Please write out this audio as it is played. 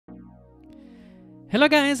Hello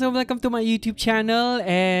guys and welcome to my YouTube channel,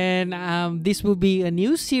 and this will be a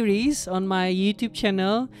new series on my YouTube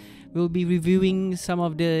channel. We'll be reviewing some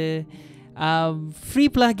of the free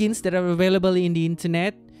plugins that are available in the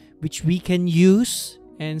internet which we can use,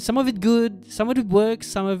 and some of it good, some of it works,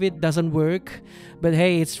 some of it doesn't work, but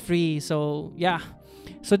hey, it's free, so yeah.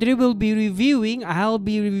 So today I'll be reviewing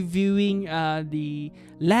the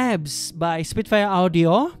Labs by Spitfire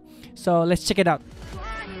Audio. So let's check it out.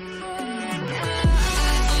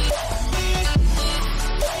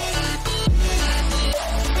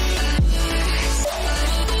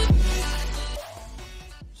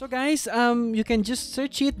 So guys, you can just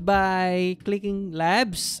search it by clicking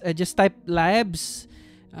Labs. Just type Labs,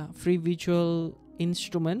 free virtual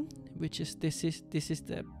instrument, which is this is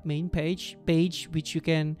the main page which you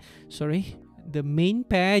can the main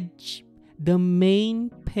page the main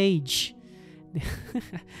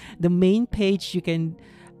page you can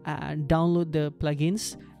download the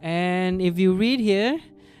plugins. And if you read here,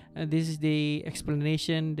 this is the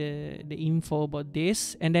explanation, the info about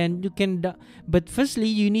this, and then you can but firstly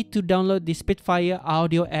you need to download the Spitfire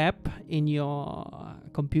Audio app in your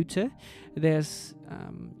computer. There's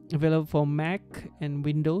available for Mac and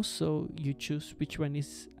Windows, so you choose which one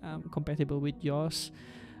is compatible with your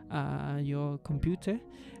computer.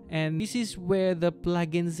 And this is where the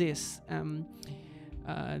plugins is,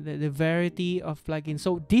 the variety of plugins.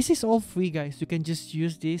 So this is all free, guys. You can just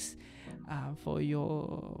use this for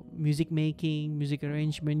your music making, music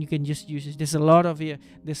arrangement. You can just use it. There's a lot of here.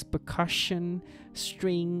 There's percussion,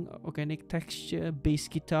 string, organic texture, bass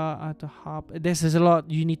guitar, auto harp. There's a lot.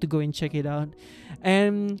 You need to go and check it out.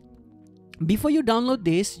 And before you download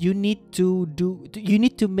this, you need to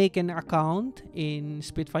make an account in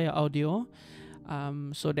Spitfire Audio,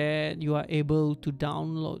 so that you are able to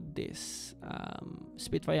download this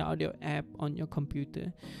Spitfire Audio app on your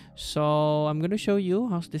computer. So I'm going to show you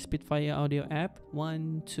how's the Spitfire Audio app.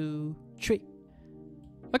 1, 2, 3.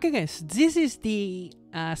 Okay guys, this is the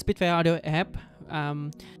Spitfire Audio app.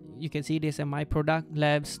 You can see this in my product,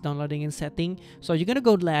 Labs, downloading and setting. So you're gonna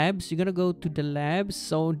go Labs, you're gonna go to the Labs.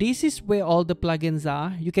 So this is where all the plugins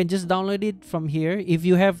are. You can just download it from here. If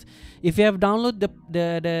you have downloaded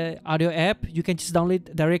the audio app, you can just download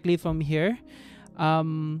it directly from here.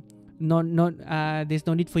 There's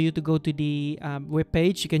no need for you to go to the web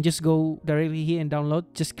page. You can just go directly here and download.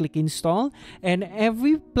 Just click install, and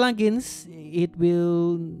every plugins, it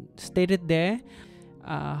will state it there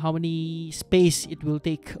how many space it will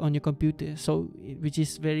take on your computer. So which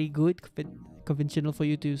is very good, conventional for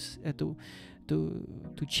you to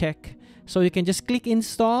check. So you can just click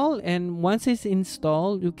install, and once it's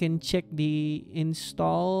installed, you can check the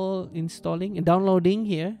installing and downloading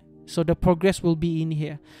here. So the progress will be in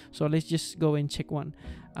here. So let's just go and check one.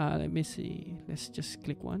 Let me see. Let's just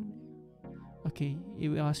click one. Okay, it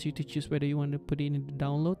will ask you to choose whether you want to put it in the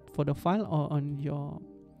download for the file or on your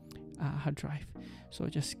hard drive. So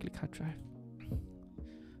just click hard drive.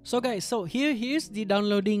 So guys, so here's the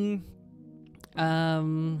downloading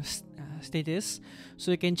status.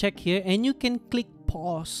 So you can check here, and you can click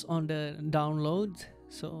pause on the download.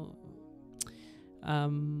 So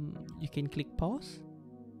you can click pause,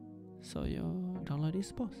 so your download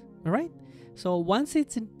is paused. All right, so once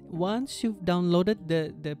you've downloaded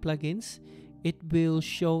the plugins, it will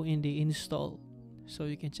show in the install. So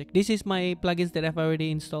you can check. This is my plugins that I've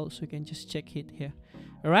already installed, so you can just check it here.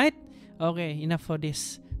 All right. Okay. Enough for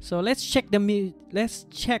this. So let's check the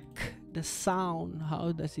sound.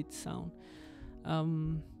 How does it sound?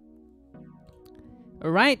 All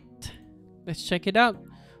right. Let's check it out.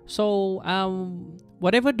 So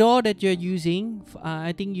whatever DAW that you're using,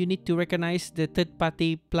 I think you need to recognize the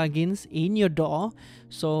third-party plugins in your DAW.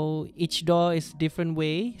 So each DAW is different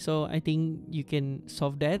way. So I think you can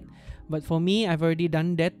solve that. But for me, I've already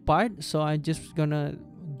done that part, so I'm just gonna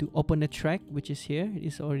open the track, which is here. It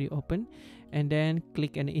is already open, and then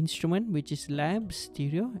click an instrument, which is Lab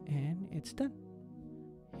Stereo, and it's done.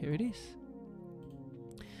 Here it is.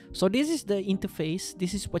 So this is the interface.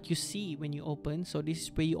 This is what you see when you open. So this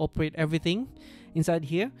is where you operate everything inside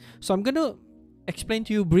here. So I'm gonna explain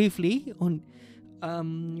to you briefly on.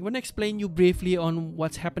 What's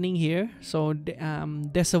happening here. So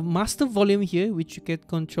there's a master volume here, which you can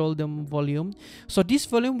control the volume. So this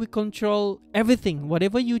volume will control everything.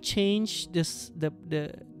 Whatever you change the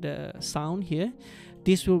sound here,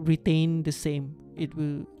 this will retain the same. It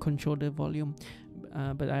will control the volume.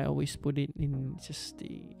 But I always put it in just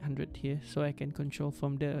the 100 here, so I can control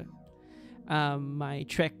from the my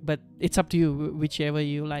track. But it's up to you, whichever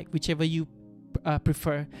you like, whichever you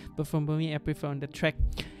prefer. But for me, I prefer on the track.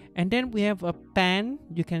 And then we have a pan.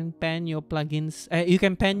 You can pan your plugins. You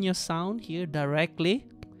can pan your sound here directly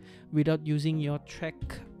without using your track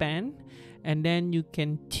pan. And then you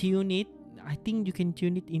can tune it. I think you can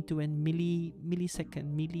tune it into a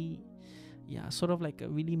millisecond, yeah, sort of like a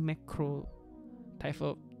really macro type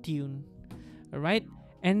of tune. All right.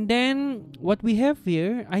 And then what we have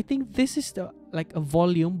here, I think this is the like a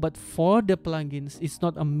volume, but for the plugins, it's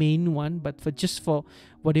not a main one, but for just for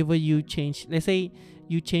whatever you change. Let's say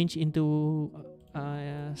you change into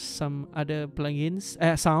some other plugins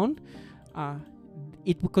sound.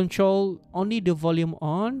 It will control only the volume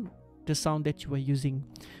on the sound that you are using.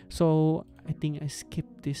 So I think I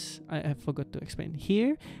skipped this. I forgot to explain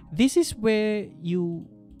here. This is where you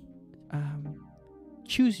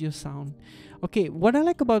choose your sound. Okay, what I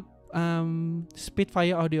like about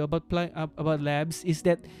Spitfire Audio, about Labs, is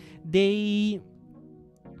that they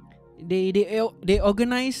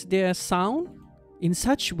organize their sound in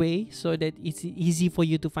such way so that it's easy for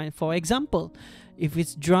you to find. For example, if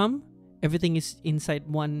it's drum, everything is inside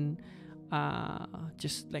one,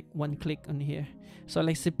 just like one click on here. So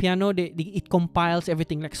like the piano, it compiles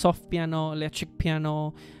everything, like soft piano, electric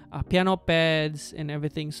piano, piano pads, and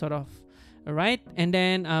everything sort of. All right, and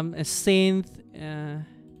then a synth.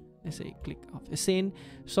 Let's say click off a synth.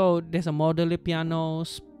 So there's a modular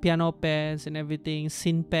pianos, piano pads, and everything.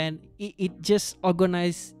 Synth pad. It just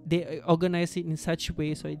they organize it in such a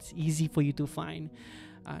way so it's easy for you to find.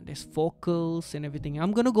 There's vocals and everything.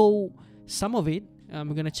 I'm gonna go some of it.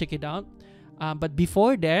 We're gonna check it out. But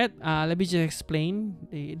before that, let me just explain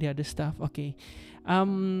the other stuff. Okay.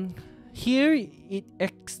 Here it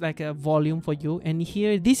acts like a volume for you, and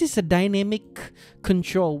here this is a dynamic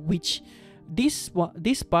control, which this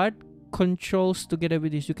part controls together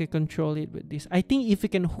with this. You can control it with this. I think if you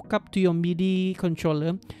can hook up to your MIDI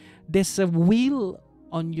controller, there's a wheel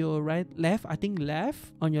on your left. I think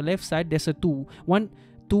left on your left side. There's two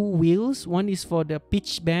wheels. One is for the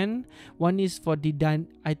pitch bend. One is for the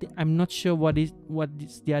I'm not sure what is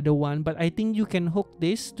the other one, but I think you can hook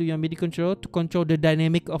this to your MIDI controller to control the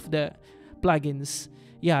dynamic of the plugins.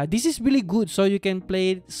 Yeah, this is really good. So you can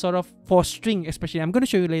play it sort of for string, especially. I'm gonna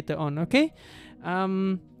show you later on. Okay.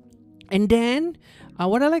 And then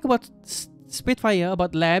what I like about Spitfire,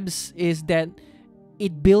 about Labs, is that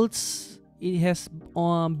it has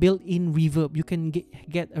built-in reverb. You can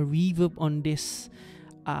get a reverb on this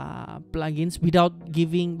plugins without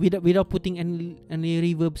putting any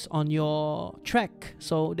reverbs on your track.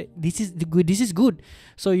 So this is good.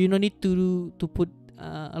 So you don't need to put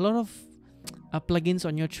a lot of plugins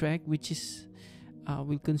on your track, which is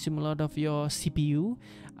will consume a lot of your CPU.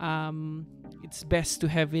 It's best to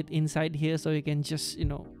have it inside here, so you can just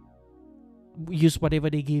use whatever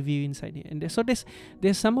they give you inside here. And so there's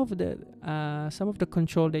some of the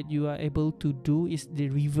control that you are able to do is the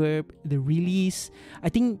reverb, the release. I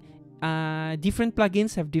think different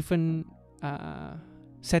plugins have different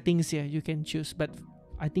settings here you can choose, but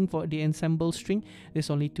I think for the ensemble string there's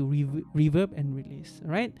only two, reverb and release.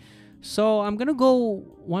 Right? So I'm gonna go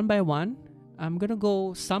one by one. I'm gonna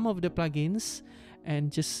go some of the plugins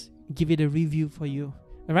and just give it a review for you.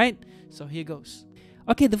 All right, so here goes.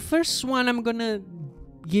 Okay, the first one I'm gonna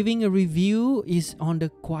giving a review is on the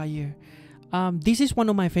choir. This is one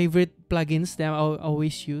of my favorite plugins that I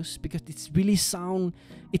always use because it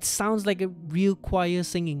sounds like a real choir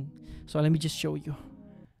singing. So let me just show you.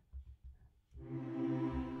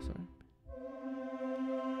 Sorry.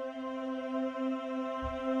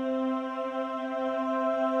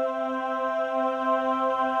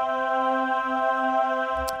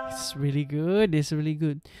 It's really good. It's really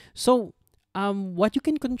good. So what you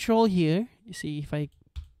can control here, you see, if I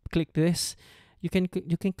click this, you can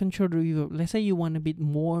control the reverb. Let's say you want a bit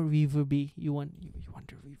more reverby. You want the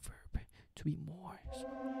reverb to be more. So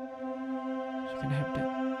you can have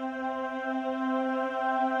that.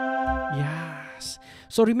 Yes.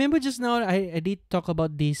 So remember just now I did talk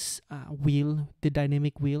about this wheel, the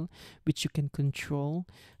dynamic wheel, which you can control.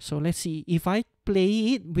 So let's see, if I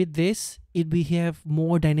play it with this, it will have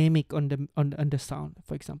more dynamic on the sound,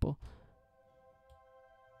 for example.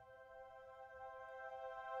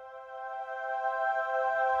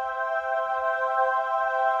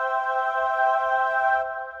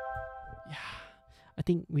 I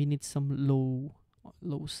think we need some low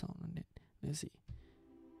sound on it. Let's see.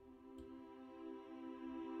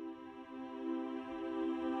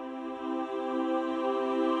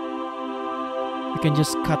 You can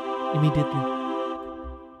just cut immediately.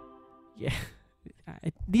 Yeah,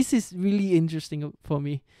 this is really interesting for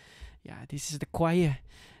me. Yeah, this is the choir.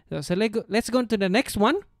 So let's go on to the next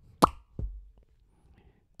one.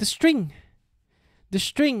 The string. The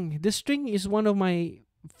string is one of my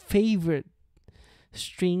favorite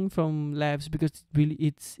string from Labs, because really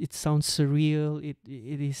it sounds surreal. It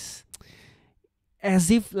is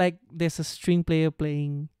as if like there's a string player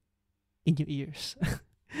playing in your ears.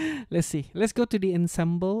 Let's see. Let's go to the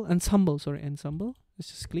ensemble. Ensemble. Let's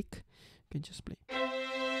just click. You can just play.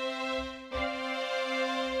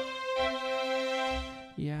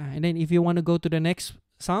 Yeah, and then if you want to go to the next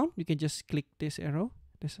sound, you can just click this arrow.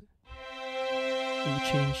 This it will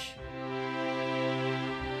change.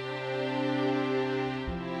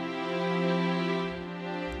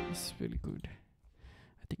 It's really good.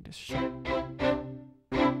 I think that's short.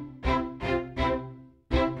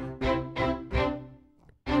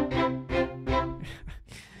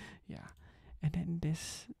 Yeah, and then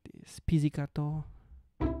this pizzicato.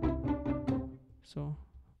 So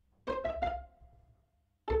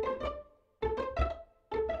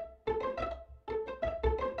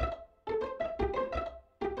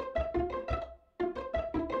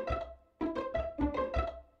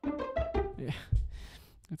yeah,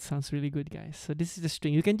 it sounds really good, guys. So this is the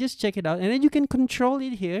string. You can just check it out, and then you can control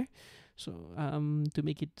it here. So to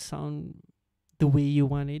make it sound the way you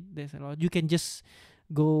want it. There's a lot. You can just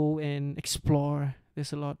go and explore.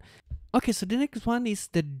 There's a lot. Okay, so the next one is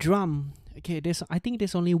the drum. Okay, I think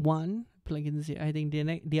there's only one plugin here. I think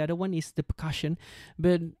the other one is the percussion,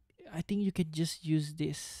 but I think you can just use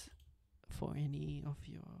this for any of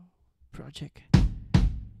your project.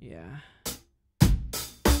 Yeah.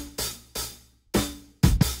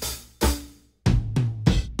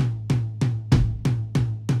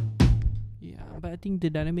 Yeah, but I think the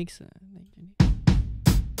dynamics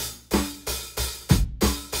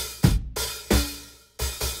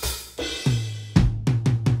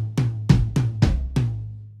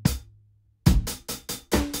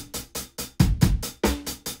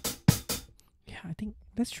I think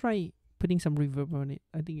let's try putting some reverb on it.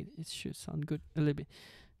 I think it should sound good a little bit.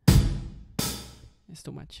 It's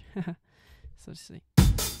too much. So to say.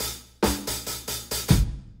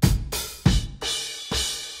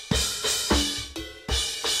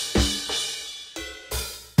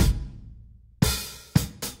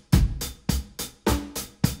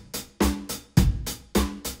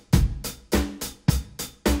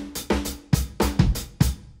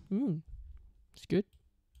 It's good.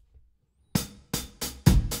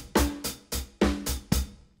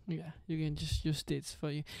 Yeah, you can just use this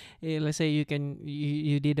for you. Let's say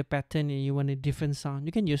you did a pattern and you want a different sound.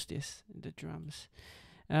 You can use this, the drums.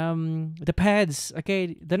 The pads.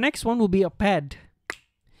 Okay, the next one will be a pad.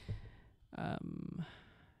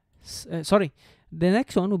 Sorry, the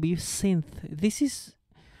next one will be synth. This is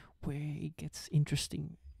where it gets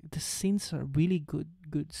interesting. The synths are really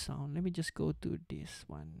good sound. Let me just go to this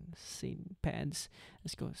one, synth pads.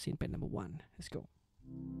 Let's go, synth pad number 1. Let's go.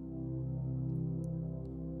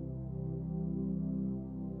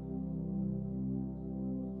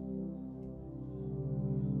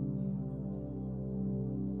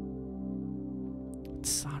 It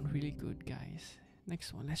sound really good, guys.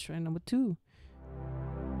 Next one, let's try number 2.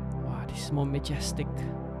 Wow, this is more majestic.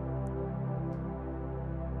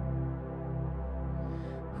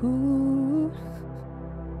 Ooh.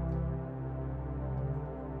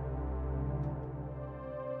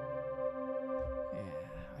 Yeah,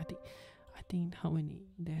 I think how many?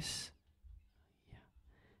 There's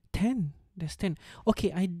 10. There's 10.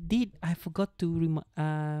 Okay, I forgot to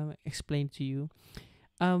explain to you.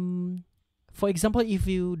 For example, if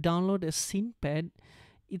you download a synth pad,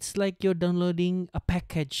 it's like you're downloading a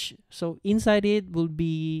package. So inside it will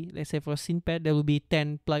be, let's say for a synth pad, there will be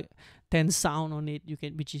 10 sound on it. You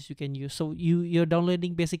can use. So you're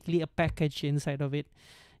downloading basically a package inside of it.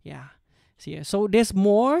 Yeah. So there's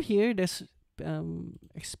more here. There's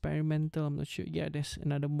experimental. I'm not sure. Yeah, there's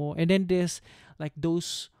another more. And then there's like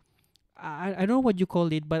those. I don't know what you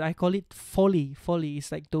call it, but I call it Foley. Foley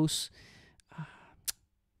is like those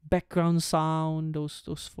background sound.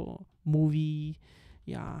 Those for movie.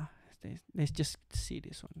 Yeah, let's just see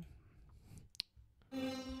this one.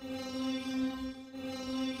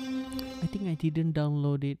 I think I didn't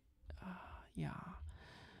download it. Yeah.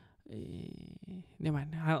 Never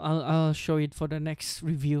mind. I'll show it for the next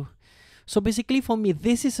review. So basically, for me,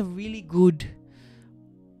 this is a really good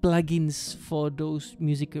plugins for those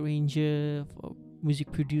music arranger, for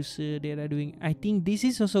music producer that are doing. I think this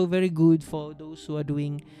is also very good for those who are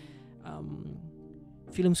doing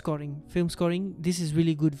film scoring. This is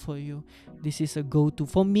really good for you. This is a go-to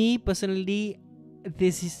for me personally.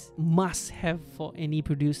 This is must have for any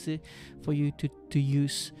producer for you to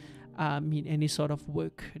use in any sort of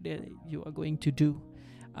work that you are going to do.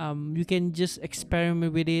 You can just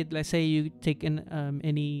experiment with it. Let's say you take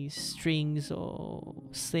any strings or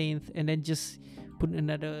synth and then just put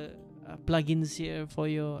another plugins here for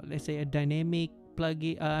your, let's say, a dynamic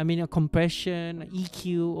plugin, I mean a compression,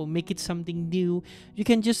 EQ, or make it something new. You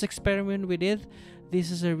can just experiment with it.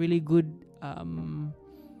 This is a really good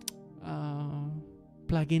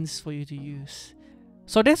plugins for you to use.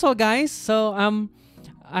 So that's all, guys. So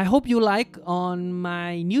I hope you like on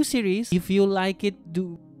my new series. If you like it,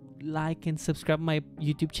 do like and subscribe my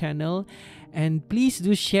YouTube channel, and please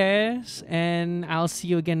do share, and I'll see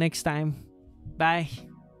you again next time. Bye.